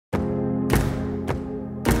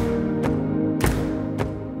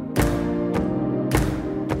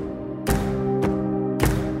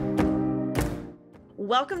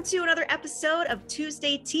Welcome to another episode of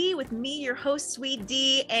Tuesday Tea with me, your host, Sweet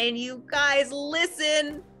D. And you guys,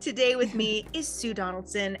 listen, today with me is Sue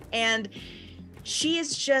Donaldson, and she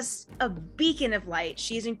is just a beacon of light.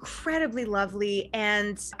 She is incredibly lovely,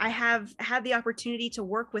 and I have had the opportunity to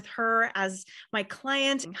work with her as my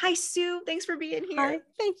client. Hi, Sue. Thanks for being here. Hi,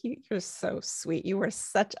 thank you. You're so sweet. You were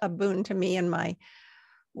such a boon to me in my,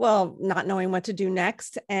 not knowing what to do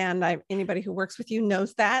next. And anybody who works with you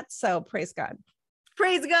knows that. So praise God.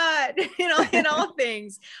 Praise God in all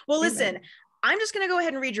things. Well, listen, Amen. I'm just going to go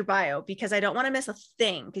ahead and read your bio because I don't want to miss a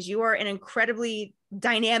thing, because you are an incredibly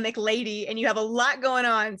dynamic lady and you have a lot going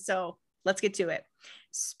on. So let's get to it.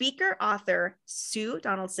 Speaker, author Sue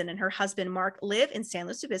Donaldson and her husband, Mark, live in San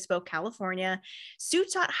Luis Obispo, California. Sue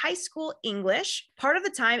taught high school English, part of the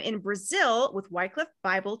time in Brazil with Wycliffe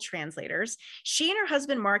Bible Translators. She and her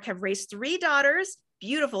husband, Mark, have raised 3 daughters,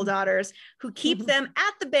 beautiful daughters, who keep them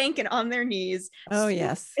at the bank and on their knees. Oh,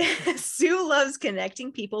 yes. Sue loves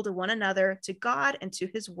connecting people to one another, to God, and to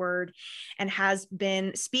his word, and has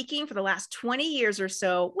been speaking for the last 20 years or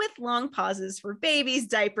so with long pauses for babies,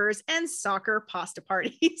 diapers, and soccer pasta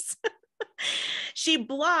parties. She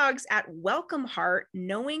blogs at Welcome Heart,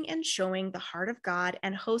 Knowing and Showing the Heart of God,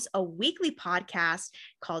 and hosts a weekly podcast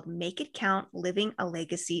called Make It Count, Living a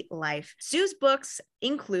Legacy Life. Sue's books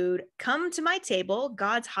include Come to My Table,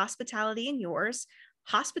 God's Hospitality and Yours,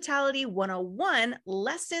 Hospitality 101,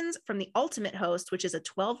 Lessons from the Ultimate Host, which is a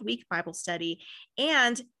 12-week Bible study,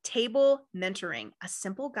 and Table Mentoring, a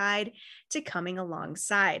simple guide to coming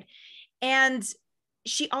alongside. And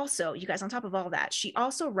she also, you guys, on top of all that, she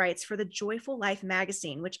also writes for the Joyful Life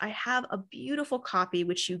magazine, which I have a beautiful copy,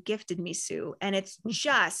 which you gifted me, Sue. And it's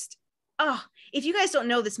just, if you guys don't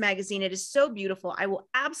know this magazine, it is so beautiful. I will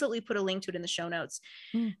absolutely put a link to it in the show notes.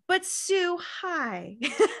 But Sue, hi.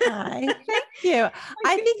 Hi, thank you.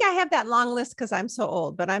 I think I have that long list because I'm so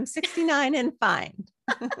old, but I'm 69 and fine.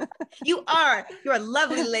 You're a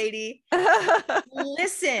lovely lady.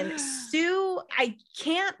 Listen, Sue, I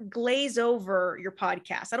can't glaze over your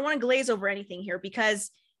podcast. I don't want to glaze over anything here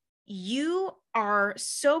because you are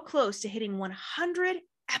so close to hitting 100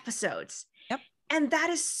 episodes. Yep. And that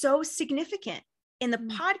is so significant. In the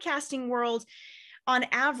podcasting world, on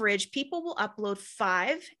average, people will upload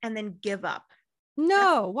 5 and then give up.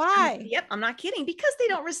 No, why? I'm not kidding, because they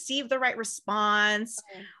don't receive the right response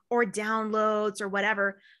or downloads or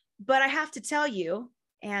whatever. But I have to tell you,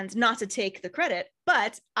 and not to take the credit,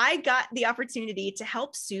 but I got the opportunity to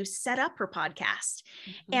help Sue set up her podcast.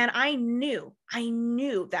 And I knew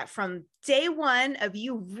that from day one of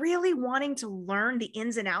you really wanting to learn the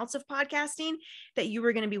ins and outs of podcasting, that you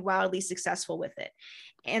were going to be wildly successful with it.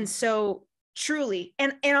 And so truly,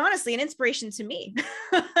 and honestly, an inspiration to me.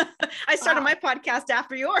 I started my podcast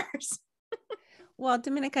after yours. Well,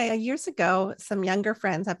 Dominica, years ago, some younger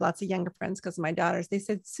friends, I have lots of younger friends because of my daughters, they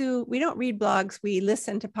said, Sue, we don't read blogs, we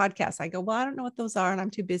listen to podcasts. I go, well, I don't know what those are, and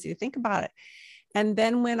I'm too busy to think about it. And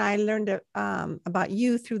then when I learned about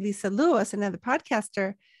you through Lisa Lewis, another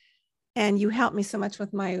podcaster, and you helped me so much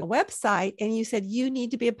with my website, and you said, you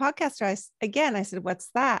need to be a podcaster. I said, what's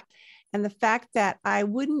that? And the fact that I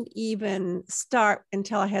wouldn't even start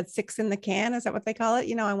until I had 6 in the can, is that what they call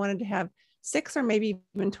it? I wanted to have 6 or maybe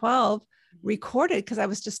even 12 recorded because I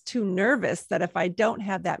was just too nervous that if I don't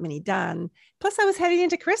have that many done, plus I was heading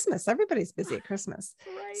into Christmas. Everybody's busy at Christmas.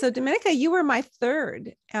 Right. So Dominica, you were my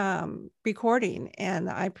 3rd recording, and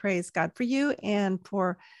I praise God for you and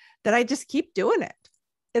for that. I just keep doing it.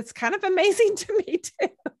 It's kind of amazing to me too.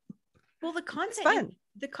 Well, the content,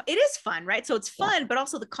 it is fun, right? So it's fun, but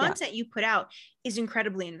also the content you put out is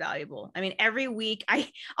incredibly invaluable. I mean, every week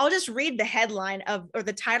I'll just read the headline or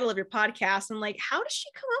the title of your podcast and like, how does she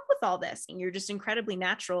come up with all this? And you're just incredibly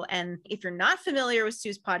natural. And if you're not familiar with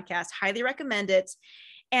Sue's podcast, highly recommend it.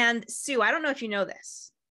 And Sue, I don't know if you know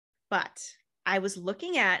this, but I was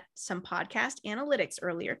looking at some podcast analytics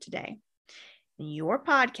earlier today. Your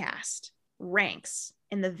podcast ranks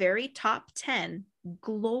in the very top 10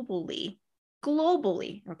 globally,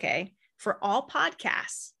 okay, for all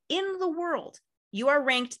podcasts in the world. You are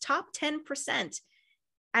ranked top 10%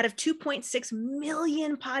 out of 2.6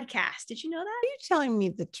 million podcasts. Did you know that? Are you telling me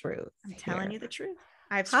the truth? I'm telling you the truth.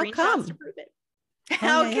 I have How screenshots come? to prove it.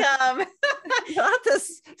 How come? You'll have to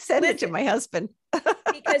send it to my husband.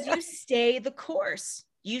 Because you stay the course.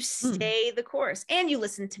 You stay the course, and you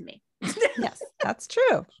listen to me. Yes, that's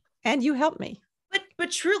true. And you help me.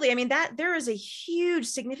 But truly, I mean, that there is a huge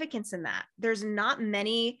significance in that. There's not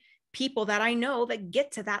many people that I know that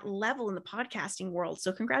get to that level in the podcasting world.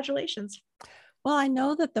 So congratulations. Well, I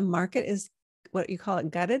know that the market is what you call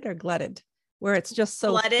it, gutted or glutted, where it's just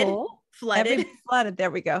so Glutted. full. Flooded. Flooded.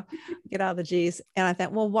 There we go. Get all the G's. And I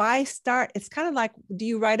thought, well, why start? It's kind of like, do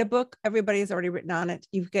you write a book? Everybody's already written on it.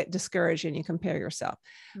 You get discouraged and you compare yourself.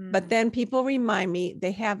 But then people remind me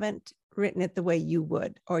they haven't written it the way you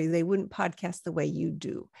would, or they wouldn't podcast the way you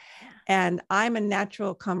do. Yeah. And I'm a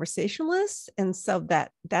natural conversationalist. And so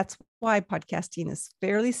that's why podcasting is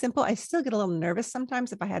fairly simple. I still get a little nervous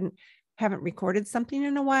sometimes if I haven't recorded something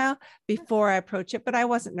in a while before I approach it, but I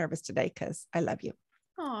wasn't nervous today because I love you.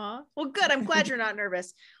 Aw, well, good. I'm glad you're not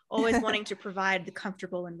nervous. Always wanting to provide the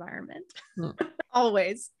comfortable environment.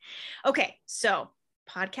 Always. Okay. So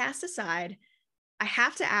podcast aside, I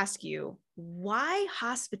have to ask you, why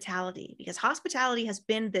hospitality? Because hospitality has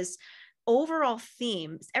been this overall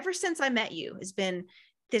theme ever since I met you, has been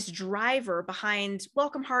this driver behind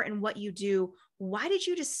Welcome Heart and what you do. Why did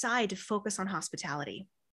you decide to focus on hospitality?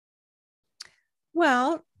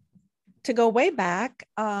 Well, to go way back,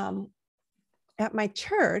 at my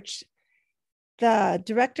church, the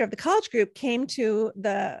director of the college group came to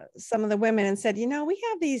some of the women and said, we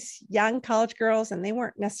have these young college girls and they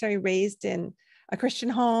weren't necessarily raised in a Christian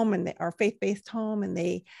home and or faith-based home, and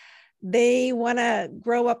they want to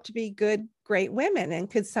grow up to be good, great women. And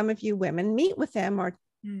could some of you women meet with them or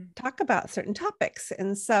talk about certain topics?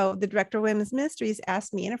 And so the director of women's ministries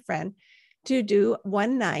asked me and a friend to do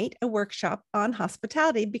one night a workshop on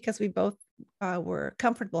hospitality, because we both were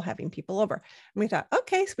comfortable having people over. And we thought,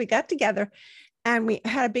 okay, so we got together and we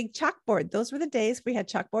had a big chalkboard. Those were the days we had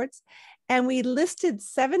chalkboards, and we listed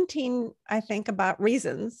 17, I think, about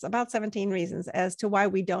 17 reasons as to why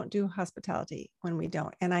we don't do hospitality when we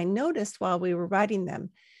don't. And I noticed while we were writing them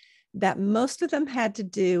that most of them had to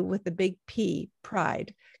do with the big P,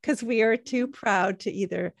 pride, because we are too proud to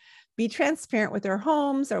either be transparent with our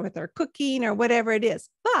homes or with our cooking or whatever it is.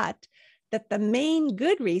 But that the main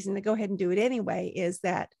good reason to go ahead and do it anyway is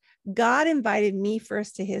that God invited me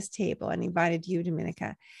first to his table and invited you,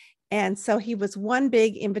 Dominica. And so he was one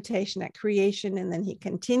big invitation at creation. And then he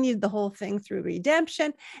continued the whole thing through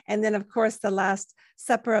redemption. And then, of course, the last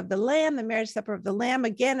supper of the Lamb, the marriage supper of the Lamb,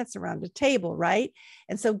 again, it's around a table, right?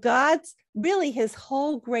 And so God's really, his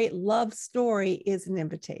whole great love story is an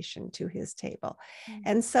invitation to his table.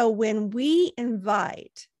 And so when we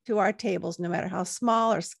invite to our tables, no matter how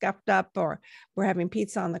small or scuffed up, or we're having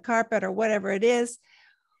pizza on the carpet or whatever it is,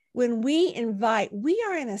 when we invite, we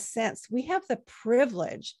are, in a sense, we have the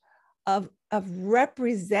privilege of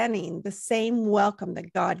representing the same welcome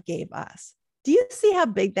that God gave us. Do you see how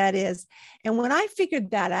big that is? And when I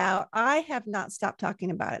figured that out, I have not stopped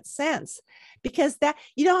talking about it since, because that,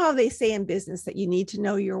 how they say in business that you need to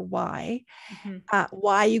know your why,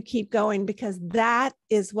 why you keep going, because that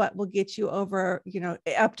is what will get you over,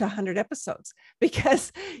 up to 100 episodes,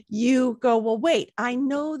 because you go, well, wait, I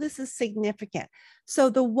know this is significant. So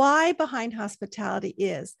the why behind hospitality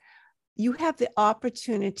is you have the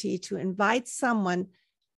opportunity to invite someone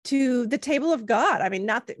to the table of God. I mean,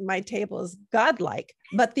 not that my table is godlike,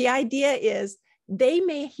 but the idea is they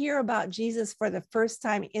may hear about Jesus for the first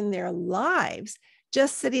time in their lives,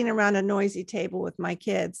 just sitting around a noisy table with my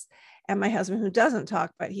kids and my husband, who doesn't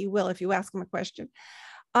talk, but he will if you ask him a question.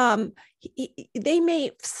 They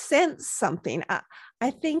may sense something.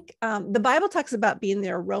 I think the Bible talks about being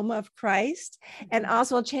the aroma of Christ, and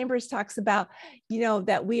Oswald Chambers talks about,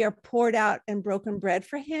 that we are poured out and broken bread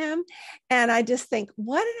for him. And I just think,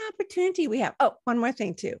 what an opportunity we have. Oh, one more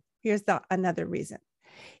thing too. Here's another reason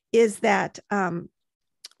is that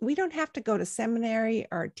we don't have to go to seminary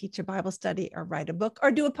or teach a Bible study or write a book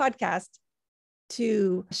or do a podcast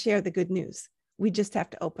to share the good news. We just have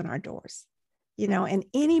to open our doors. And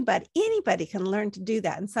anybody can learn to do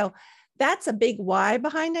that. And so that's a big why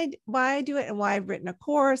behind why I do it, and why I've written a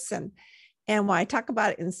course, and why I talk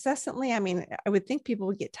about it incessantly. I mean, I would think people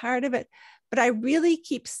would get tired of it, but I really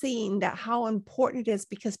keep seeing that how important it is,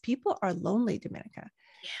 because people are lonely, Dominica.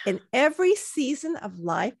 Yeah. In every season of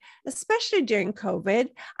life, especially during COVID.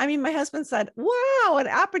 I mean, my husband said, wow, an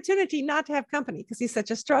opportunity not to have company, because he's such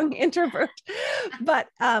a strong introvert. But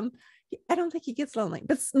I don't think he gets lonely,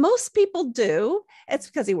 but most people do. It's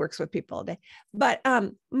because he works with people all day, but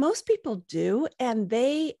most people do. And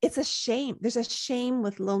it's a shame. There's a shame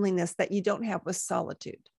with loneliness that you don't have with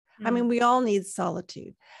solitude. I mean, we all need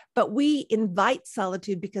solitude, but we invite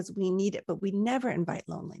solitude because we need it, but we never invite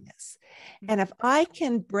loneliness. And if I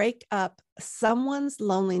can break up someone's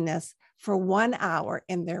loneliness for 1 hour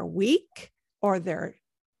in their week or their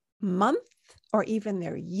month or even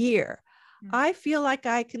their year, I feel like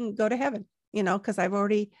I can go to heaven, because I've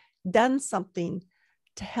already done something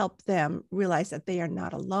to help them realize that they are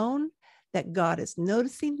not alone, that God is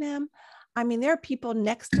noticing them. I mean, there are people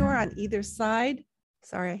next door on either side.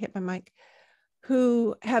 Sorry, I hit my mic.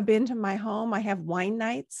 who have been to my home. I have wine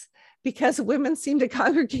nights because women seem to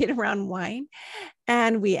congregate around wine.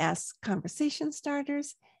 And we ask conversation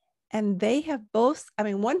starters. And they have both, I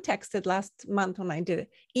mean, one texted last month when I did it.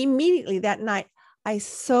 Immediately that night, I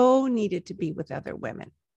so needed to be with other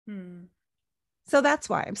women. So that's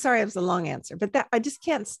why. I'm sorry it was a long answer, but that I just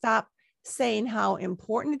can't stop saying how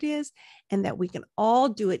important it is and that we can all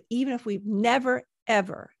do it. Even if we've never,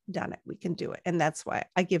 ever done it, we can do it. And that's why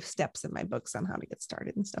I give steps in my books on how to get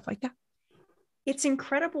started and stuff like that. It's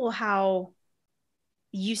incredible how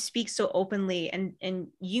you speak so openly and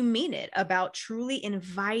you mean it about truly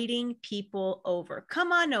inviting people over.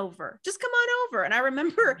 Come on over, just come on over. And I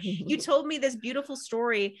remember you told me this beautiful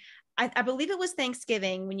story. I believe it was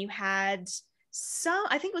Thanksgiving when you had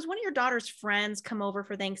I think it was one of your daughter's friends come over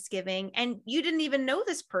for Thanksgiving and you didn't even know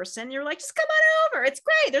this person. You're like, just come on over. It's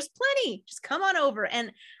great. There's plenty. Just come on over.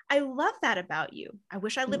 And I love that about you. I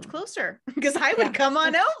wish I lived closer because I would come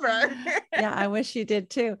on over. Yeah, I wish you did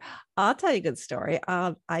too. I'll tell you a good story.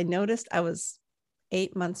 I noticed I was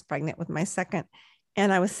 8 months pregnant with my second,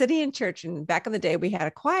 and I was sitting in church, and back in the day we had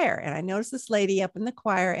a choir, and I noticed this lady up in the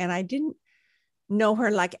choir, and I didn't know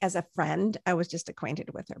her like as a friend. I was just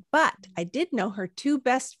acquainted with her, but I did know her two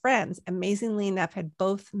best friends, amazingly enough, had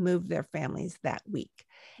both moved their families that week.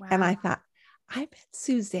 Wow. And I thought, I bet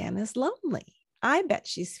Suzanne is lonely. I bet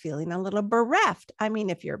she's feeling a little bereft. I mean,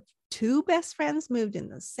 if your two best friends moved in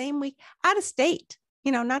the same week out of state,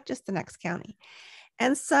 not just the next county.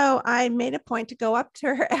 And so I made a point to go up to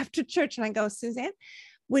her after church and I go, Suzanne,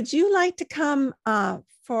 would you like to come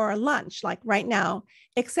for lunch, like right now,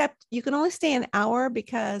 except you can only stay an hour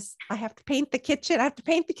because I have to paint the kitchen. I have to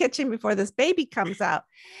paint the kitchen before this baby comes out.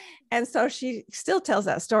 And so she still tells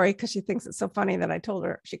that story because she thinks it's so funny that I told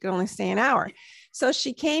her she could only stay an hour. So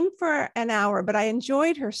she came for an hour, but I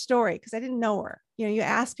enjoyed her story because I didn't know her. You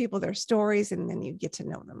ask people their stories and then you get to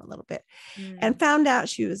know them a little bit. And found out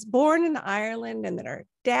she was born in Ireland and that her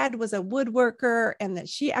dad was a woodworker and that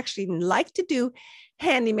she actually liked to do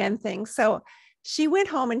handyman things. So she went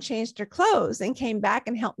home and changed her clothes and came back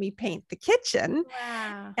and helped me paint the kitchen.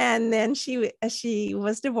 Wow. And then she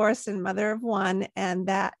was divorced and mother of one, and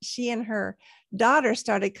that she and her daughter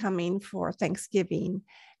started coming for Thanksgiving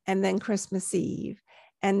and then Christmas Eve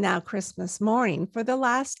and now Christmas morning for the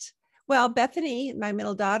last, well, Bethany, my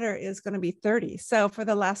middle daughter, is going to be 30. So for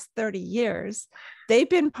the last 30 years, they've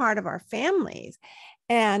been part of our families.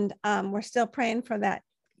 And we're still praying for that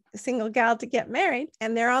single gal to get married,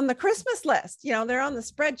 and they're on the Christmas list. They're on the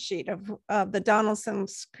spreadsheet of the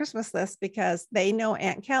Donaldson's Christmas list because they know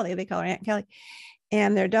Aunt Kelly. They call her Aunt Kelly,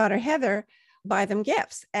 and their daughter Heather buy them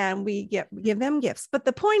gifts, and we give them gifts. But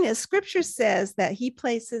the point is, Scripture says that He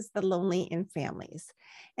places the lonely in families,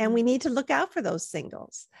 and we need to look out for those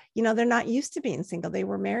singles. They're not used to being single. They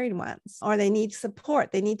were married once, or they need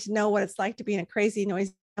support. They need to know what it's like to be in a crazy,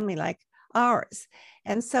 noisy family like ours.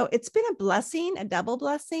 And so it's been a blessing, a double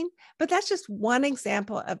blessing, but that's just one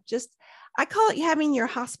example of I call it having your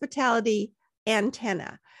hospitality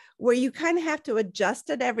antenna, where you kind of have to adjust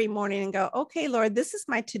it every morning and go, okay, Lord, this is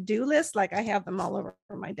my to-do list. Like I have them all over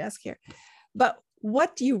my desk here, but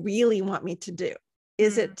what do you really want me to do?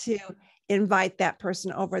 Is it to invite that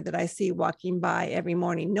person over that I see walking by every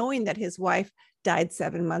morning, knowing that his wife died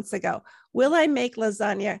 7 months ago? Will I make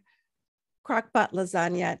crock-pot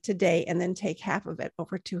lasagna today and then take half of it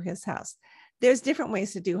over to his house? There's different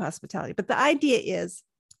ways to do hospitality, but the idea is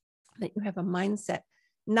that you have a mindset,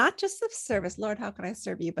 not just of service, Lord, how can I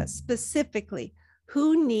serve you, but specifically,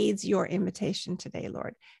 who needs your invitation today,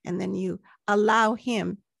 Lord? And then you allow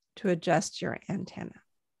Him to adjust your antenna.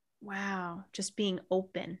 Wow. Just being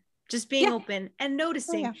open. Open and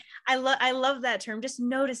noticing. Yeah. I love that term. Just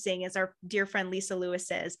noticing, as our dear friend Lisa Lewis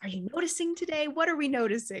says, are you noticing today? What are we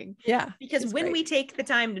noticing? Yeah. Because when we take the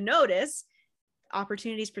time to notice,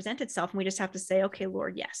 opportunities present itself and we just have to say, okay,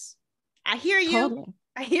 Lord, yes, I hear you. Totally.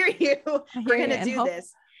 I hear you. We're going to do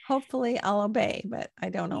this. Hopefully I'll obey, but I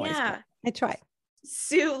don't always. Yeah. I try.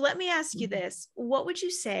 Sue, let me ask you this. What would you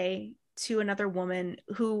say to another woman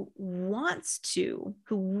who wants to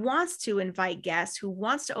invite guests, who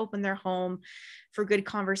wants to open their home for good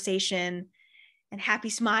conversation and happy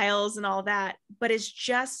smiles and all that, but is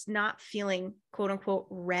just not feeling quote unquote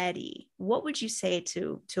ready? What would you say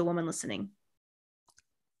to a woman listening?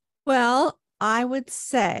 Well, I would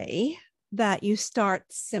say that you start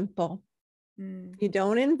simple. You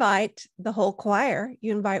don't invite the whole choir.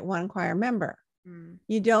 You invite one choir member.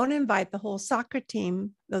 You don't invite the whole soccer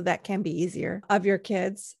team, though that can be easier, of your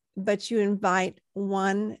kids, but you invite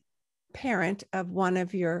one parent of one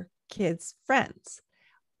of your kids' friends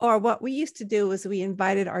Or what we used to do was we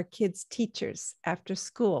invited our kids' teachers after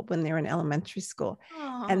school when they were in elementary school.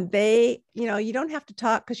 Aw. And they, you don't have to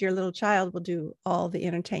talk because your little child will do all the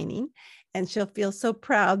entertaining. And she'll feel so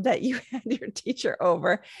proud that you had your teacher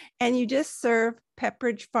over, and you just serve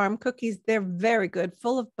Pepperidge Farm cookies. They're very good,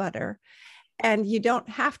 full of butter. And you don't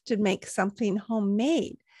have to make something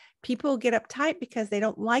homemade. People get uptight because they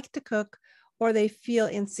don't like to cook, or they feel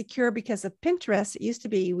insecure because of Pinterest. It used to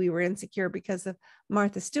be we were insecure because of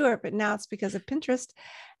Martha Stewart, but now it's because of Pinterest.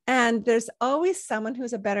 And there's always someone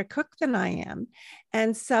who's a better cook than I am.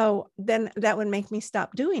 And so then that would make me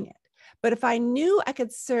stop doing it. But if I knew I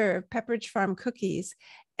could serve Pepperidge Farm cookies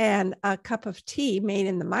and a cup of tea made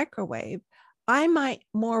in the microwave, I might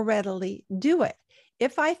more readily do it.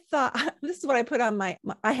 If I thought, this is what I put on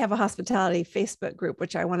I have a hospitality Facebook group,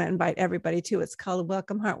 which I want to invite everybody to. It's called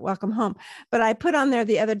Welcome Heart, Welcome Home. But I put on there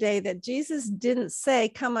the other day that Jesus didn't say,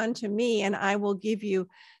 come unto me and I will give you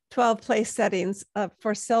 12 place settings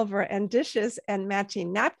for silver and dishes and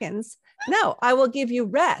matching napkins. No, I will give you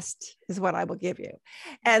rest is what I will give you.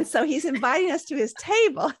 And so he's inviting us to his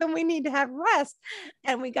table, and we need to have rest.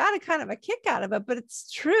 And we got a kind of a kick out of it, but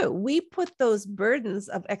it's true. We put those burdens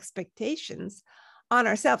of expectations on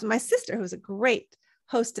ourselves. My sister, who's a great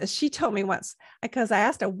hostess, she told me once, because I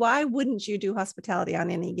asked her, why wouldn't you do hospitality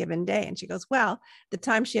on any given day? And she goes, well, the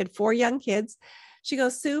time she had 4 young kids, she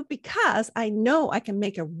goes, Sue, because I know I can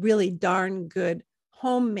make a really darn good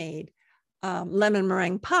homemade lemon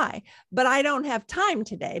meringue pie, but I don't have time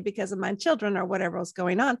today because of my children or whatever else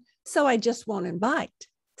going on. So I just won't invite,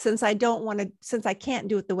 since I can't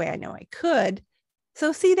do it the way I know I could.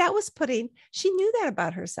 So see, she knew that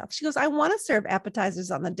about herself. She goes, I want to serve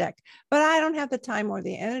appetizers on the deck, but I don't have the time or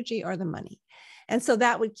the energy or the money. And so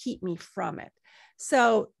that would keep me from it.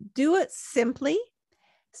 So do it simply.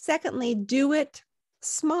 Secondly, do it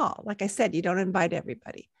small. Like I said, you don't invite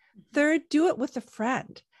everybody. Third, do it with a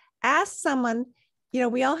friend. Ask someone,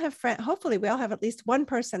 we all have friends. Hopefully we all have at least one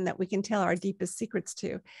person that we can tell our deepest secrets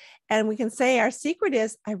to. And we can say, our secret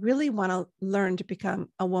is, I really want to learn to become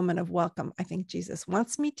a woman of welcome. I think Jesus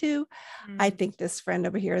wants me to. I think this friend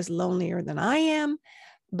over here is lonelier than I am,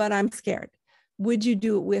 but I'm scared. Would you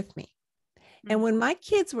do it with me? And when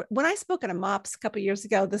I spoke at a MOPS a couple of years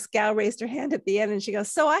ago, this gal raised her hand at the end and she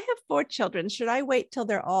goes, so I have 4 children. Should I wait till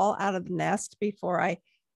they're all out of the nest before I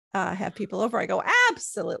have people over? I go,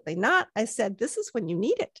 absolutely not. I said, this is when you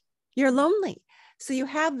need it. You're lonely. So you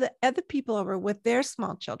have the other people over with their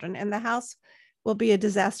small children, and the house will be a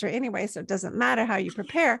disaster anyway. So it doesn't matter how you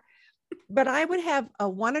prepare. But I would have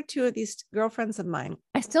 1 or 2 of these girlfriends of mine.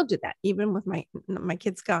 I still do that, even with my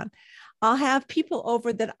kids gone. I'll have people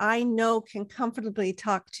over that I know can comfortably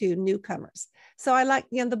talk to newcomers. So I like,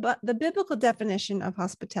 the biblical definition of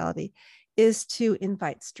hospitality is to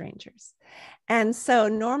invite strangers. And so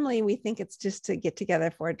normally we think it's just to get together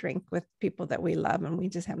for a drink with people that we love and we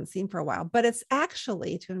just haven't seen for a while, but it's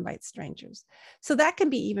actually to invite strangers. So that can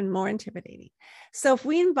be even more intimidating. So if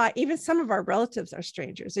we invite, even some of our relatives are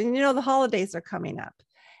strangers, and the holidays are coming up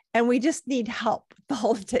and we just need help the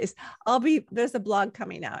holidays. There's a blog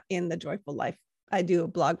coming out in the Joyful Life. I do a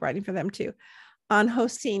blog writing for them too, on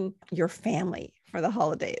hosting your family for the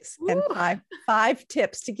holidays. Ooh. And five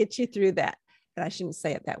tips to get you through that. And I shouldn't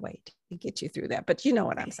say it that way, to get you through that, but you know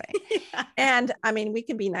what I'm saying. Yeah. And I mean, we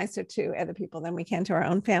can be nicer to other people than we can to our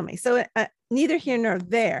own family. So neither here nor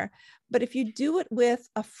there, but if you do it with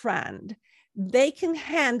a friend, they can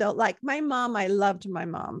handle, like my mom, I loved my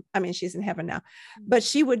mom. I mean, she's in heaven now, but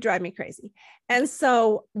she would drive me crazy. And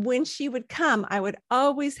so when she would come, I would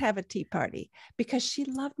always have a tea party because she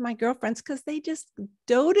loved my girlfriends, because they just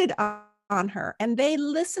doted on her and they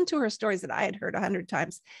listened to her stories that I had heard 100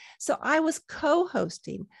 times. So I was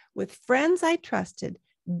co-hosting with friends I trusted.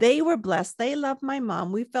 They were blessed. They loved my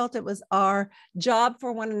mom. We felt it was our job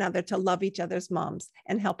for one another to love each other's moms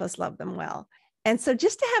and help us love them well. And so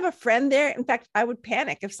just to have a friend there, in fact, I would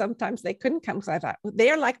panic if sometimes they couldn't come, because I thought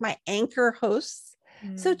they're like my anchor hosts.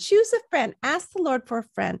 So choose a friend, ask the Lord for a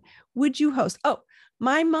friend. Would you host? Oh,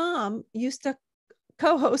 my mom used to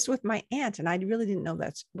co-host with my aunt, and I really didn't know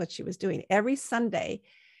that's what she was doing. Every Sunday,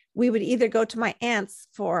 we would either go to my aunt's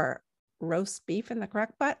for roast beef in the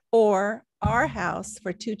crock pot, or our house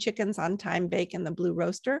for 2 chickens on time bake in the blue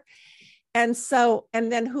roaster. And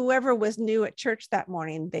then whoever was new at church that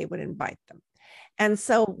morning, they would invite them. And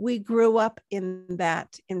so we grew up in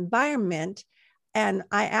that environment. And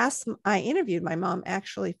I interviewed my mom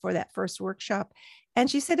actually for that first workshop. And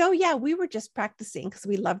she said, oh, yeah, we were just practicing because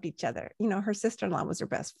we loved each other. You know, her sister-in-law was her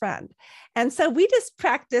best friend. And so we just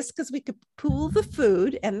practiced because we could pool the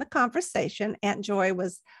food and the conversation. Aunt Joy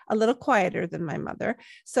was a little quieter than my mother.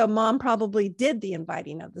 So mom probably did the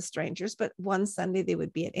inviting of the strangers, but one Sunday they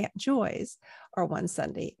would be at Aunt Joy's or one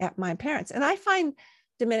Sunday at my parents'. And I find,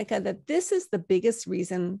 Dominica, that this is the biggest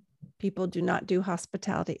reason people do not do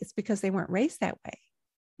hospitality. It's because they weren't raised that way.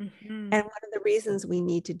 Mm-hmm. And one of the reasons we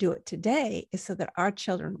need to do it today is so that our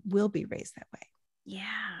children will be raised that way. Yeah.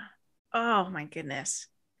 Oh my goodness.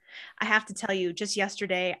 I have to tell you, just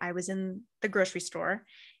yesterday, I was in the grocery store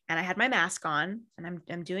and I had my mask on and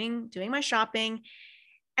I'm doing my shopping.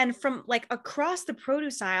 And from like across the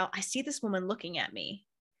produce aisle, I see this woman looking at me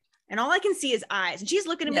and all I can see is eyes and she's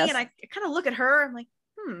looking at me and I kind of look at her. I'm like,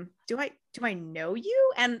 do I know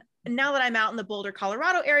you? And now that I'm out in the Boulder,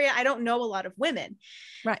 Colorado area, I don't know a lot of women.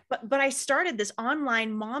 Right. But I started this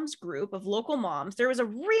online moms group of local moms. There was a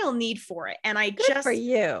real need for it. And Good for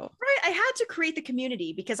you. Right. I had to create the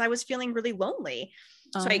community because I was feeling really lonely.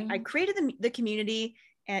 So I created the community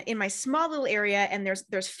in my small little area and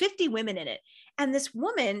there's 50 women in it. And this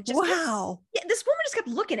woman just this woman just kept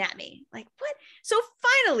looking at me like, what? So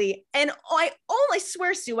finally, and I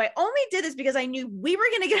swear, Sue, I only did this because I knew we were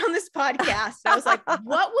going to get on this podcast. I was like,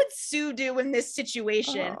 what would Sue do in this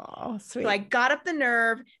situation? Oh, sweet. So I got up the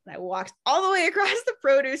nerve and I walked all the way across the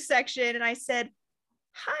produce section and I said,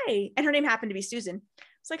 hi. And her name happened to be Susan. I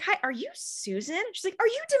was like, hi, are you Susan? She's like, are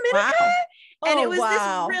you Dominica? Wow. And it was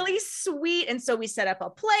this really sweet. And so we set up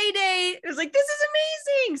a play date. It was like, this is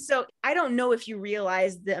amazing. So I don't know if you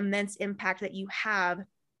realize the immense impact that you have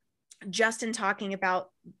just in talking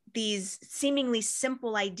about these seemingly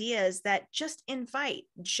simple ideas that just invite,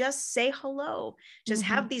 just say hello, just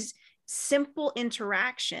have these simple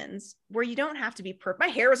interactions where you don't have to be perfect. My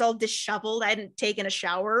hair was all disheveled. I hadn't taken a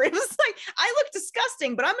shower. It was like, I look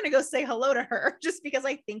disgusting, but I'm going to go say hello to her just because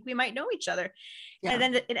I think we might know each other. Yeah.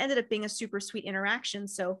 And it ended up being a super sweet interaction.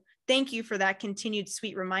 So thank you for that continued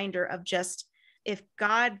sweet reminder of just, if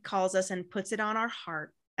God calls us and puts it on our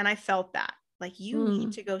heart, and I felt that, like, you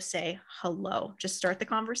need to go say hello, just start the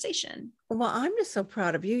conversation. Well, I'm just so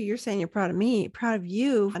proud of you. You're saying you're proud of me, proud of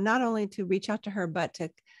you, not only to reach out to her, but to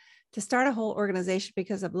start a whole organization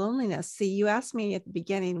because of loneliness. See, you asked me at the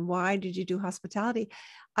beginning, why did you do hospitality?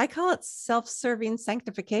 I call it self-serving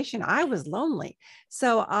sanctification. I was lonely.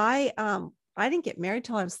 So I didn't get married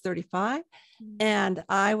till I was 35, and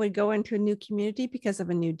I would go into a new community because of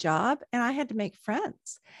a new job, and I had to make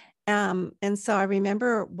friends. And so I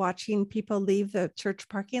remember watching people leave the church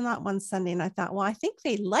parking lot one Sunday, and I thought, well, I think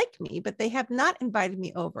they like me, but they have not invited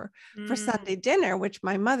me over for Sunday dinner, which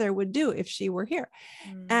my mother would do if she were here.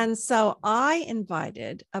 And so I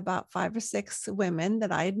invited about 5 or 6 women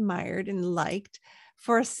that I admired and liked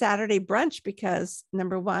for a Saturday brunch because,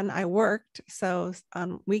 number one, I worked so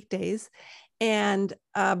on weekdays, and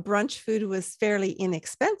brunch food was fairly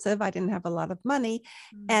inexpensive. I didn't have a lot of money,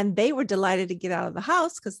 and they were delighted to get out of the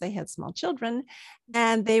house because they had small children,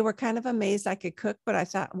 and they were kind of amazed I could cook, but I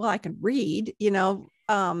thought, well, I could read, you know.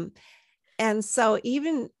 And so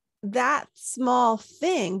even that small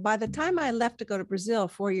thing, by the time I left to go to Brazil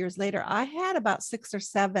 4 years later, I had about 6 or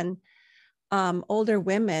 7 older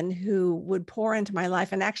women who would pour into my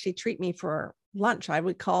life and actually treat me for lunch. I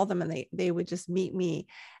would call them and they would just meet me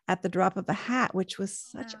at the drop of a hat, which was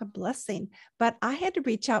such a blessing. But I had to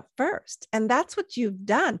reach out first. And that's what you've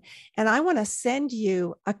done. And I want to send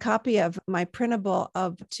you a copy of my printable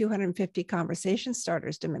of 250 conversation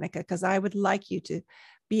starters, Dominica, because I would like you to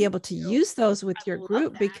be able to use those with your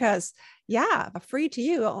group because free to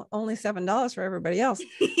you, only $7 for everybody else.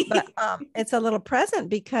 But it's a little present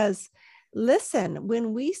because listen,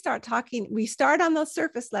 when we start talking, we start on the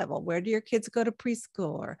surface level. Where do your kids go to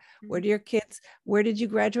preschool? Or where did you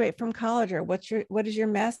graduate from college? Or what is your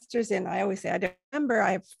master's in? I always say, I don't remember,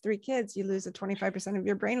 I have 3 kids. You lose 25% of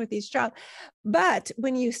your brain with each child. But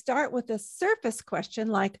when you start with a surface question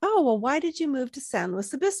like, oh, well, why did you move to San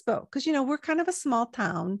Luis Obispo? Because, you know, we're kind of a small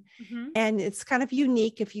town and it's kind of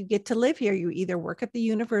unique. If you get to live here, you either work at the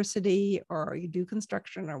university or you do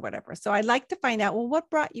construction or whatever. So I'd like to find out, well, what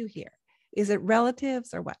brought you here? Is it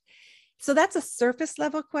relatives or what? So that's a surface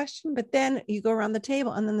level question, but then you go around the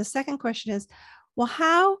table. And then the second question is, well,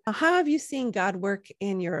 how have you seen God work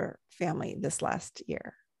in your family this last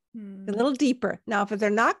year? A little deeper. Now, if they're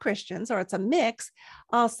not Christians or it's a mix,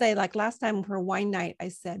 I'll say, like last time for wine night, I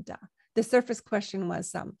said, the surface question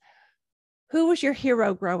was, who was your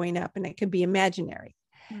hero growing up? And it could be imaginary.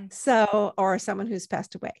 So, or someone who's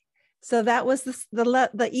passed away. So that was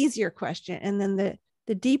the easier question. And then the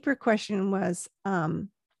The deeper question was,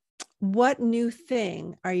 what new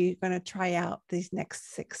thing are you going to try out these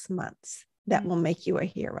next 6 months that will make you a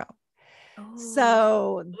hero?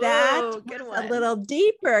 So that good was one. a little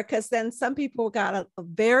deeper, because then some people got a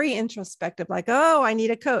very introspective, like, oh, I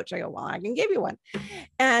need a coach. I go, well, I can give you one.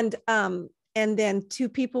 And then 2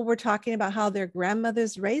 people were talking about how their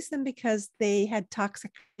grandmothers raised them because they had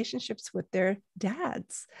toxic relationships with their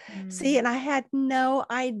dads. See, and I had no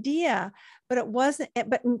idea, but it wasn't,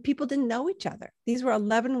 but people didn't know each other. These were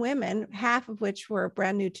 11 women, half of which were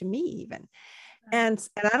brand new to me even. And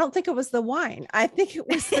I don't think it was the wine. I think it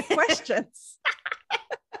was the questions.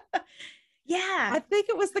 Yeah. I think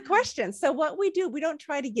it was the questions. So what we do, we don't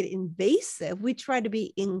try to get invasive. We try to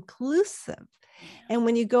be inclusive. And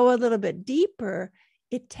when you go a little bit deeper,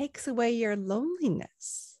 it takes away your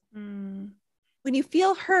loneliness. When you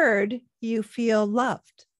feel heard, you feel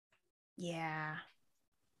loved. Yeah.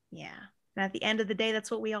 Yeah. And at the end of the day, that's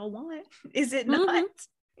what we all want. Is it not?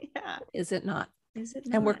 Yeah. Is it not? Is it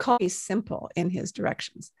not? And we're called to be simple in his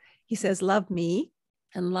directions. He says, love me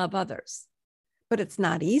and love others. But it's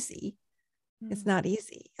not easy. It's not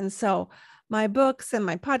easy. And so my books and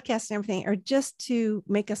my podcast and everything are just to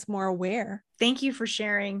make us more aware. Thank you for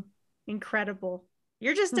sharing. Incredible.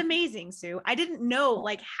 You're just amazing, Sue. I didn't know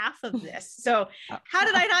like half of this. So how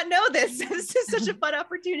did I not know this? This is such a fun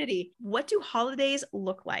opportunity. What do holidays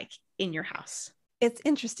look like in your house? It's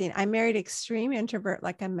interesting. I married extreme introvert,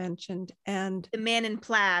 like I mentioned, and the man in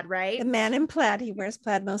plaid, right? The man in plaid. He wears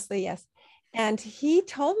plaid mostly, yes. And he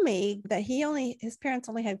told me that his parents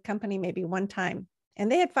only had company maybe one time,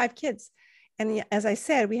 and they had 5 kids. And as I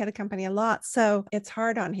said, we had a company a lot. So it's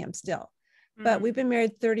hard on him still, but we've been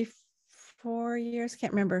married 34 years.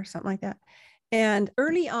 Can't remember, something like that. And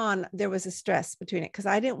early on, there was a stress between it because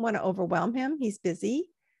I didn't want to overwhelm him. He's busy,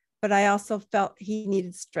 but I also felt he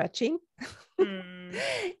needed stretching.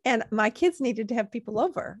 And my kids needed to have people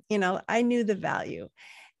over. I knew the value.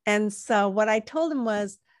 And so what I told him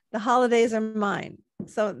was, the holidays are mine.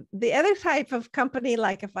 So the other type of company,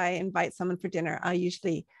 like if I invite someone for dinner, I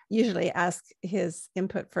usually ask his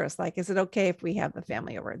input first. Like, is it okay if we have the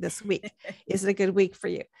family over this week? Is it a good week for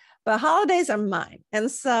you? But holidays are mine.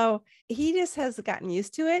 And so he just has gotten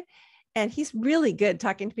used to it. And he's really good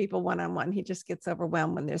talking to people one-on-one. He just gets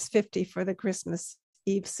overwhelmed when there's 50 for the Christmas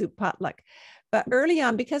Eve soup potluck. But early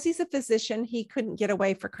on, because he's a physician, he couldn't get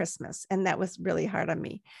away for Christmas. And that was really hard on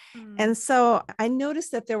me. And so I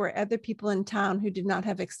noticed that there were other people in town who did not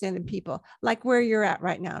have extended people, like where you're at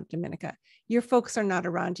right now, Dominica. Your folks are not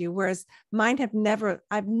around you, whereas I've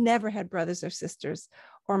never had brothers or sisters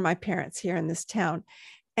or my parents here in this town.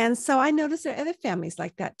 And so I noticed there are other families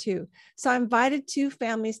like that too. So I invited 2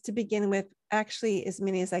 families to begin with, actually as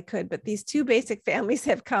many as I could, but these 2 basic families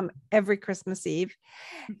have come every Christmas Eve.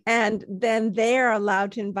 And then they are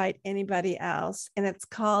allowed to invite anybody else. And it's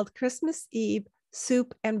called Christmas Eve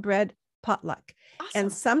Soup and Bread Potluck.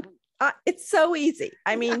 Awesome. And it's so easy.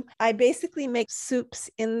 I mean, I basically make soups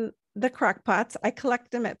in the crock pots. I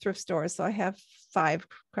collect them at thrift stores. So I have 5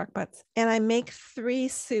 crock pots, and I make 3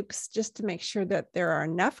 soups just to make sure that there are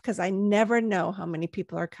enough, because I never know how many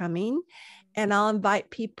people are coming. And I'll invite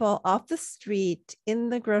people off the street, in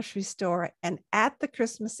the grocery store, and at the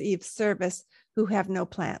Christmas Eve service who have no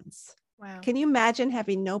plans. Wow. Can you imagine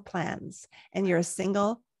having no plans and you're a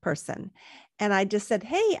single person? And I just said,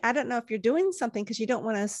 hey, I don't know if you're doing something, because you don't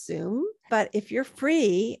want to assume, but if you're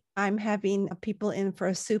free, I'm having people in for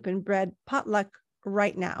a soup and bread potluck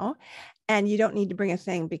right now. And you don't need to bring a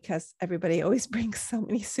thing, because everybody always brings so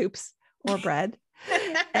many soups or bread.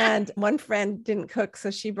 And one friend didn't cook,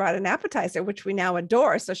 so she brought an appetizer, which we now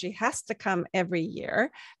adore. So she has to come every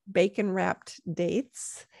year, bacon wrapped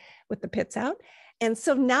dates with the pits out. And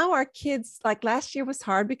so now our kids, like last year was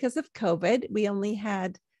hard because of COVID. We only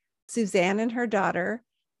had Suzanne and her daughter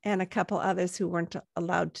and a couple others who weren't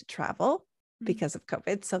allowed to travel because of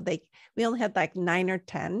COVID. So we only had like 9 or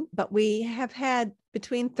 10, but we have had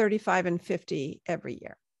between 35 and 50 every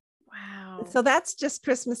year. Wow. So that's just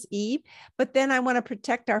Christmas Eve. But then I want to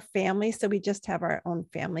protect our family. So we just have our own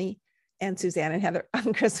family and Suzanne and Heather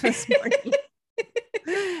on Christmas morning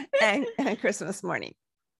and Christmas morning,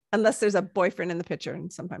 unless there's a boyfriend in the picture.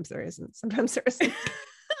 And sometimes there isn't. Sometimes there isn't.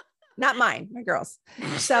 Not mine, my girls.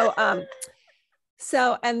 So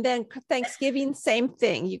and then Thanksgiving, same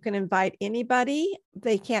thing. You can invite anybody.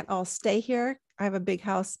 They can't all stay here. I have a big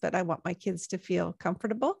house, but I want my kids to feel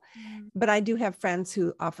comfortable. But I do have friends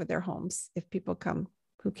who offer their homes if people come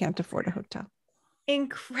who can't afford a hotel.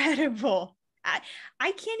 Incredible.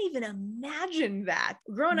 I can't even imagine that.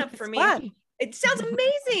 Growing up for me, fun. It sounds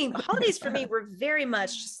amazing. Holidays for me were very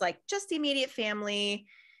much just immediate family,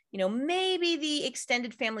 maybe the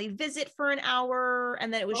extended family visit for an hour,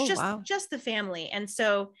 and then it was wow. just the family. And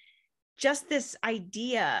so just this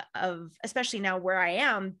idea of, especially now where I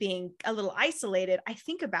am being a little isolated, I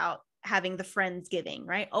think about having the Friendsgiving,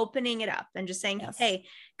 right? Opening it up and just saying, Yes. hey,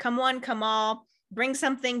 come one, come all, bring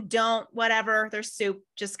something, don't, whatever, there's soup,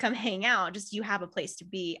 just come hang out. Just, you have a place to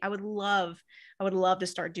be. I would love to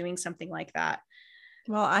start doing something like that.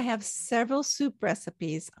 Well, I have several soup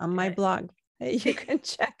recipes on my Okay. blog that you can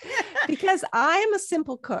check because I am a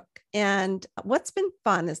simple cook. And what's been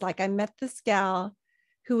fun is like I met this gal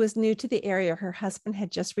who was new to the area. Her husband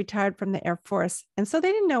had just retired from the Air Force. And so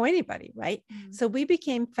they didn't know anybody, right? Mm-hmm. So we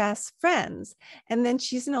became fast friends. And then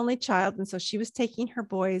she's an only child. And so she was taking her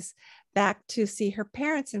boys back to see her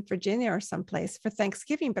parents in Virginia or someplace for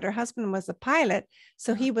Thanksgiving, but her husband was a pilot.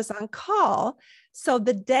 So he was on call. So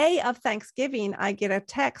the day of Thanksgiving, I get a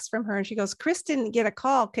text from her and she goes, Chris didn't get a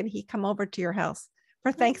call. Can he come over to your house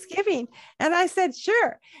for Thanksgiving? And I said,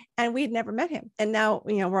 sure. And we'd never met him. And now,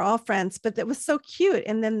 we're all friends, but it was so cute.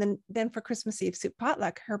 And then for Christmas Eve soup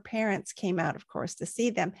potluck, her parents came out, of course, to see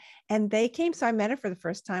them. And they came. So I met her for the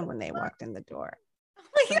first time when they walked in the door. Oh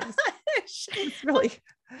my so gosh. It's really...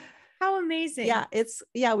 How amazing.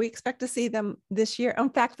 Yeah, we expect to see them this year. In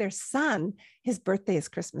fact, their son, his birthday is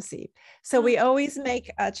Christmas Eve. So we always make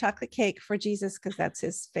a chocolate cake for Jesus because that's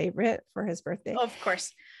his favorite for his birthday. Of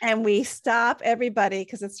course. And we stop everybody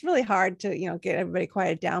because it's really hard to, get everybody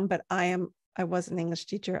quieted down. But I was an English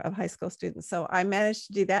teacher of high school students. So I managed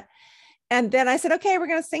to do that. And then I said, okay, we're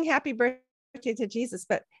going to sing happy birthday to Jesus.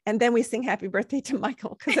 And then we sing happy birthday to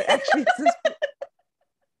Michael because it actually is his birthday.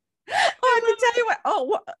 Oh, I can tell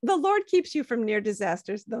you what, the Lord keeps you from near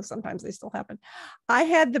disasters, though sometimes they still happen. I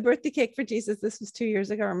had the birthday cake for Jesus. This was 2 years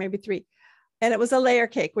ago, or maybe 3. And it was a layer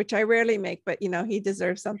cake, which I rarely make, but he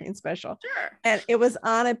deserves something special. Sure. And it was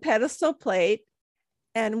on a pedestal plate.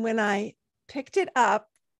 And when I picked it up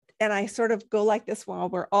and I sort of go like this while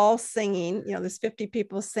we're all singing, there's 50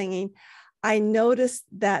 people singing, I noticed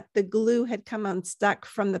that the glue had come unstuck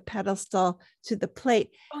from the pedestal to the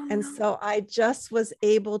plate. Oh, and no. so I just was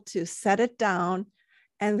able to set it down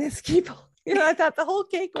and this people, I thought the whole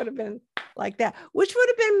cake would have been like that, which would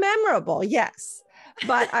have been memorable. Yes.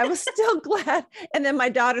 But I was still glad. And then my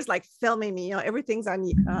daughter's like filming me, everything's on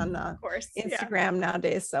of course, Instagram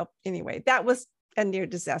nowadays. So anyway, that was a near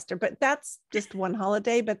disaster, but that's just one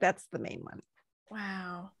holiday, but that's the main one.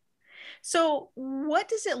 Wow. So what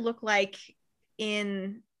does it look like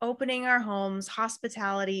in opening our homes,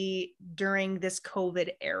 hospitality during this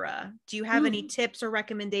COVID era? Do you have any tips or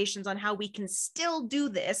recommendations on how we can still do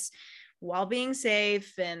this while being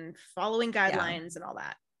safe and following guidelines and all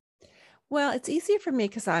that? Well, it's easier for me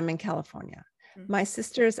because I'm in California. Mm-hmm. My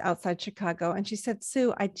sister is outside Chicago and she said,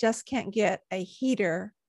 Sue, I just can't get a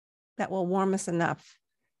heater that will warm us enough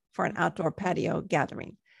for an outdoor patio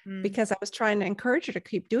gathering. Because I was trying to encourage her to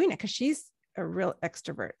keep doing it because she's a real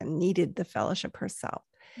extrovert and needed the fellowship herself.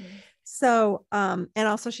 So, and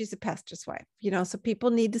also she's a pastor's wife, so people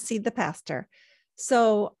need to see the pastor.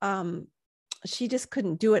 So she just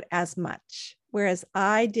couldn't do it as much. Whereas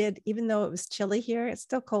I did, even though it was chilly here, it's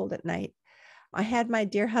still cold at night. I had my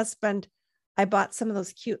dear husband, I bought some of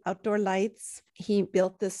those cute outdoor lights. He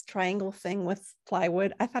built this triangle thing with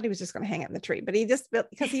plywood. I thought he was just going to hang it in the tree, but he just built,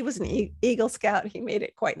 because he was an Eagle Scout, he made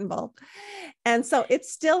it quite involved. And so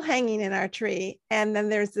it's still hanging in our tree. And then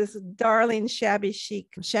there's this darling shabby chic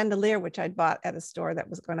chandelier, which I'd bought at a store that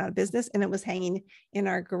was going out of business. And it was hanging in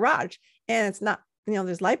our garage. And it's not,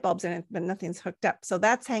 there's light bulbs in it, but nothing's hooked up. So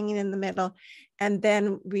that's hanging in the middle. And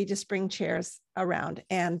then we just bring chairs around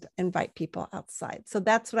and invite people outside. So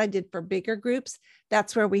that's what I did for bigger groups.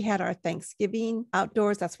 That's where we had our Thanksgiving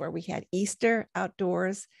outdoors. That's where we had Easter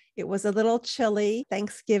outdoors. It was a little chilly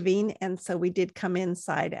Thanksgiving. And so we did come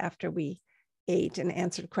inside after we ate and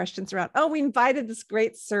answered questions around, we invited this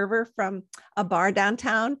great server from a bar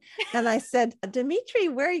downtown. And I said, Dimitri,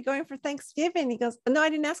 where are you going for Thanksgiving? He goes, no, I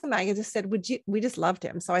didn't ask him. I just said, we just loved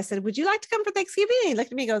him. So I said, would you like to come for Thanksgiving? And he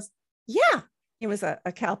looked at me and goes, yeah. He was a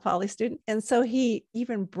Cal Poly student. And so he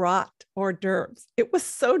even brought hors d'oeuvres. It was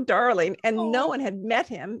so darling. And no one had met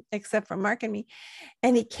him except for Mark and me.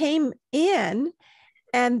 And he came in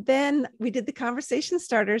and then we did the conversation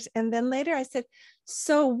starters. And then later I said,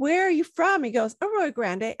 so where are you from? He goes, Arroyo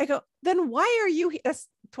Grande. I go, then why are you here? That's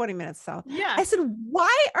 20 minutes south. Yeah. I said,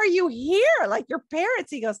 why are you here? Like your parents?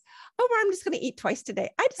 He goes, well, I'm just going to eat twice today.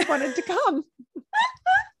 I just wanted to come.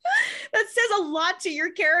 That says a lot to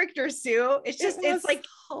your character, Sue. It's like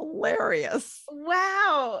hilarious.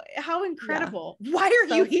 Wow. How incredible. Yeah. Why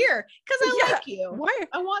are you here? Because I like you. Why?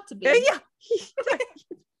 I want to be. Yeah.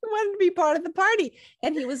 wanted to be part of the party.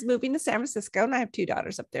 And he was moving to San Francisco, and I have 2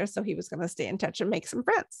 daughters up there. So he was going to stay in touch and make some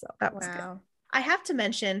friends. So that was good. I have to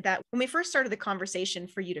mention that when we first started the conversation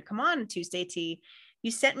for you to come on Tuesday Tea, you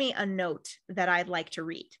sent me a note that I'd like to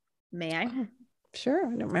read. May I? Oh, sure. I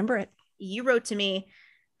don't remember it. You wrote to me,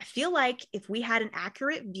 I feel like if we had an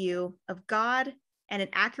accurate view of God and an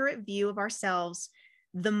accurate view of ourselves,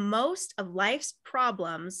 the most of life's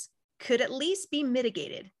problems could at least be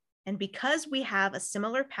mitigated. And because we have a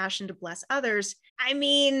similar passion to bless others, I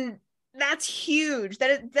mean, that's huge.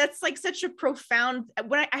 That's like such a profound,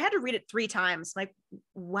 when I had to read it 3 times, like,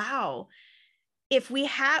 wow. If we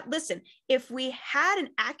had an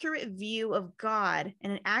accurate view of God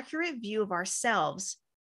and an accurate view of ourselves,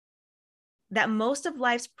 that most of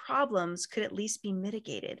life's problems could at least be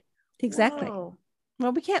mitigated. Exactly. Whoa.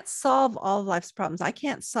 Well, we can't solve all of life's problems. I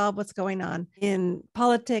can't solve what's going on in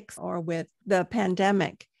politics or with the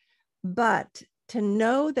pandemic, but to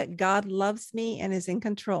know that God loves me and is in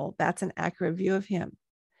control, that's an accurate view of him.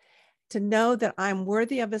 To know that I'm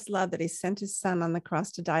worthy of his love, that he sent his son on the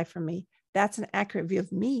cross to die for me, that's an accurate view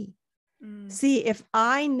of me. See, if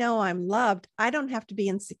I know I'm loved, I don't have to be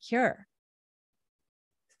insecure.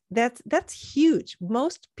 That's huge.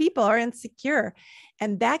 Most people are insecure,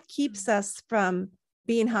 and that keeps us from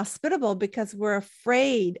being hospitable because we're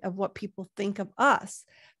afraid of what people think of us.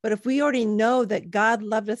 But if we already know that God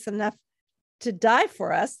loved us enough to die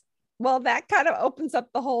for us, well, that kind of opens up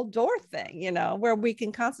the whole door thing, where we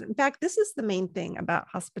can constantly. In fact, this is the main thing about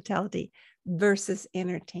hospitality versus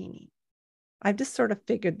entertaining. I've just sort of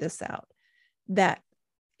figured this out, that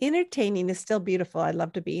entertaining is still beautiful. I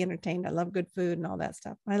love to be entertained. I love good food and all that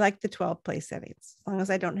stuff. I like the 12 place settings, as long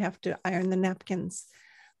as I don't have to iron the napkins.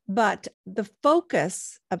 But the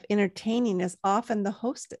focus of entertaining is often the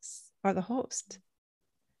hostess or the host.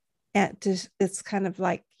 And it's kind of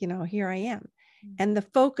like, here I am. And the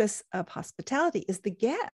focus of hospitality is the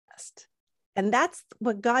guest. And that's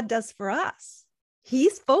what God does for us.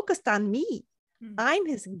 He's focused on me. I'm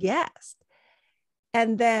his guest.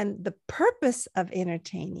 And then the purpose of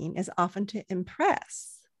entertaining is often to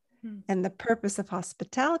impress. And the purpose of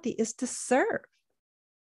hospitality is to serve.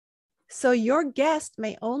 So your guest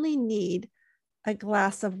may only need a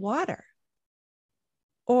glass of water,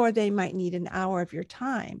 or they might need an hour of your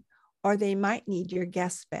time, or they might need your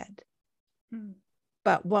guest bed.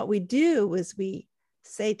 But what we do is we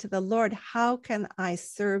say to the Lord, how can I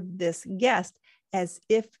serve this guest as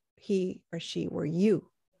if he or she were you?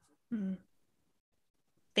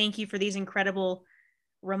 Thank you for these incredible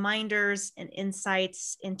reminders and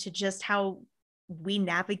insights into just how we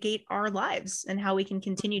navigate our lives and how we can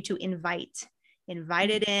continue to invite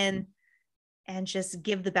it in and just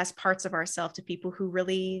give the best parts of ourselves to people who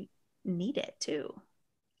really need it too.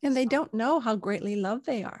 And they don't know how greatly loved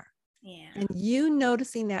they are. Yeah. And you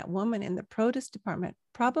noticing that woman in the produce department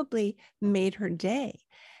probably made her day.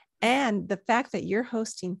 And the fact that you're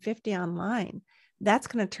hosting 50 online, that's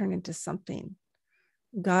going to turn into something.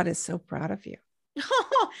 God is so proud of you.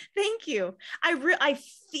 Oh, thank you. I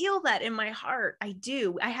feel that in my heart. I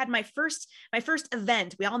do. I had my first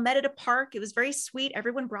event. We all met at a park. It was very sweet.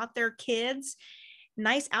 Everyone brought their kids.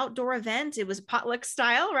 Nice outdoor event. It was potluck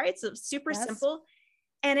style, right? So super simple.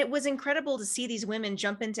 And it was incredible to see these women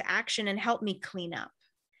jump into action and help me clean up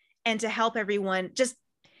and to help everyone just,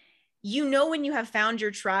 when you have found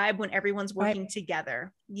your tribe, when everyone's working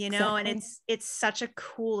together, exactly. And it's such a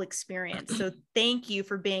cool experience. So thank you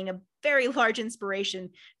for being a very large inspiration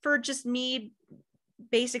for just me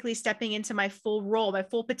basically stepping into my full role, my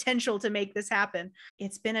full potential to make this happen.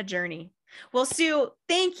 It's been a journey. Well, Sue,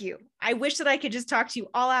 thank you. I wish that I could just talk to you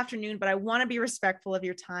all afternoon, but I want to be respectful of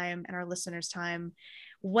your time and our listeners' time.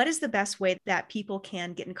 What is the best way that people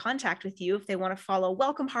can get in contact with you if they want to follow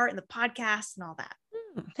Welcome Heart and the podcast and all that?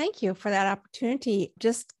 Thank you for that opportunity.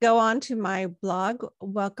 Just go on to my blog,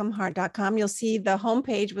 welcomeheart.com. You'll see the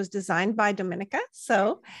homepage was designed by Dominica.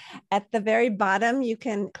 So at the very bottom, you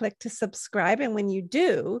can click to subscribe. And when you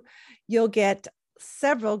do, you'll get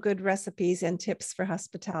several good recipes and tips for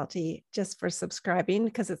hospitality just for subscribing,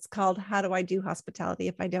 because it's called How Do I Do Hospitality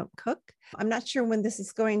If I Don't Cook? I'm not sure when this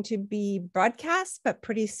is going to be broadcast, but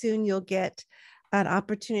pretty soon you'll get an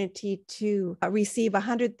opportunity to receive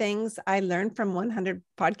 100 things I learned from 100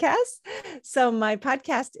 podcasts. So my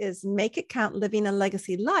podcast is Make It Count, Living a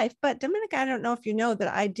Legacy Life. But Dominica, I don't know if you know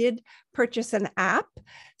that I did purchase an app.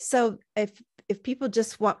 So if people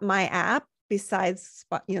just want my app, besides,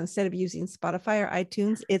 instead of using Spotify or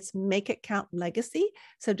iTunes, it's Make It Count Legacy.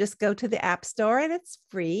 So just go to the App Store and it's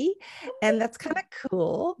free. And that's kind of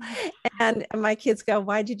cool. And my kids go,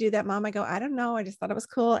 "Why'd you do that, Mom?" I go, "I don't know. I just thought it was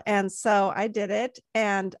cool." And so I did it.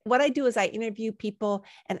 And what I do is I interview people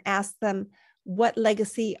and ask them, what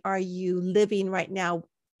legacy are you living right now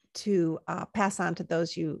to pass on to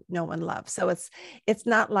those you know and love? So it's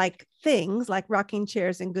not like things like rocking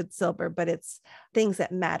chairs and good silver, but it's things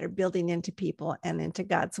that matter, building into people and into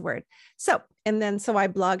God's word. So I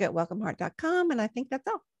blog at welcomeheart.com, and I think that's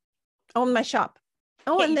all. Oh, my shop.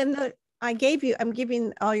 Oh, and then I'm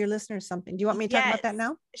giving all your listeners something. Do you want me to talk about that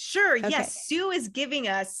now? Sure. Okay. Yes. Sue is giving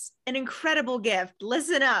us an incredible gift.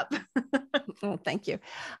 Listen up. Oh, thank you.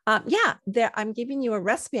 I'm giving you a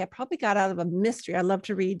recipe I probably got out of a mystery. I love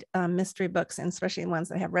to read mystery books, and especially ones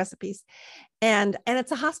that have recipes. And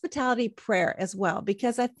it's a hospitality prayer as well,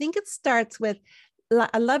 because I think it starts with,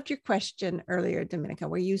 I loved your question earlier, Dominica,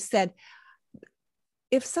 where you said,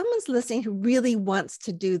 if someone's listening who really wants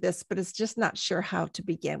to do this, but is just not sure how to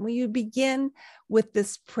begin, will you begin with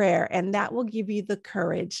this prayer? And that will give you the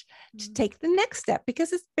courage to take the next step,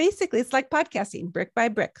 because it's like podcasting, brick by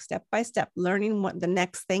brick, step by step, learning what the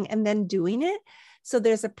next thing and then doing it. So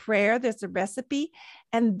there's a prayer, there's a recipe,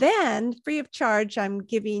 and then free of charge, I'm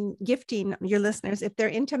gifting your listeners, if they're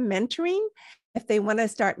into mentoring, if they want to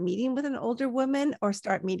start meeting with an older woman or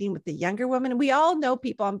start meeting with the younger woman. We all know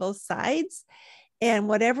people on both sides. And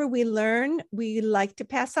whatever we learn, we like to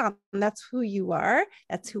pass on. And that's who you are.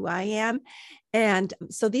 That's who I am. And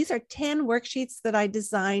so these are 10 worksheets that I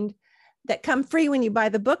designed that come free when you buy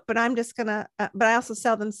the book, but but I also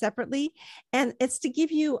sell them separately. And it's to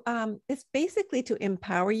give you, it's basically to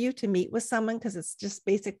empower you to meet with someone, because it's just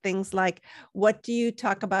basic things like, what do you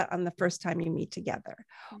talk about on the first time you meet together?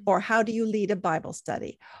 Or how do you lead a Bible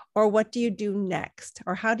study? Or what do you do next?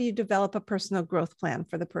 Or how do you develop a personal growth plan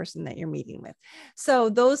for the person that you're meeting with? So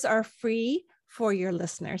those are free for your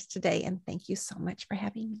listeners today. And thank you so much for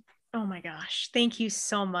having me. Oh my gosh. Thank you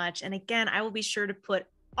so much. And again, I will be sure to put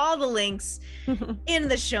all the links in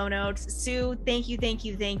the show notes. Sue, thank you, thank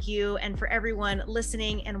you, thank you. And for everyone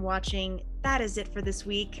listening and watching, that is it for this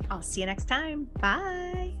week. I'll see you next time.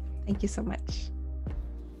 Bye. Thank you so much.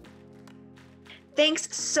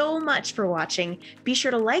 Thanks so much for watching. Be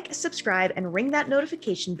sure to like, subscribe, and ring that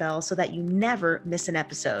notification bell so that you never miss an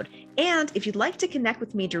episode. And if you'd like to connect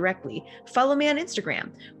with me directly, follow me on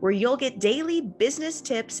Instagram, where you'll get daily business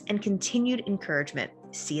tips and continued encouragement.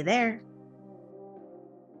 See you there.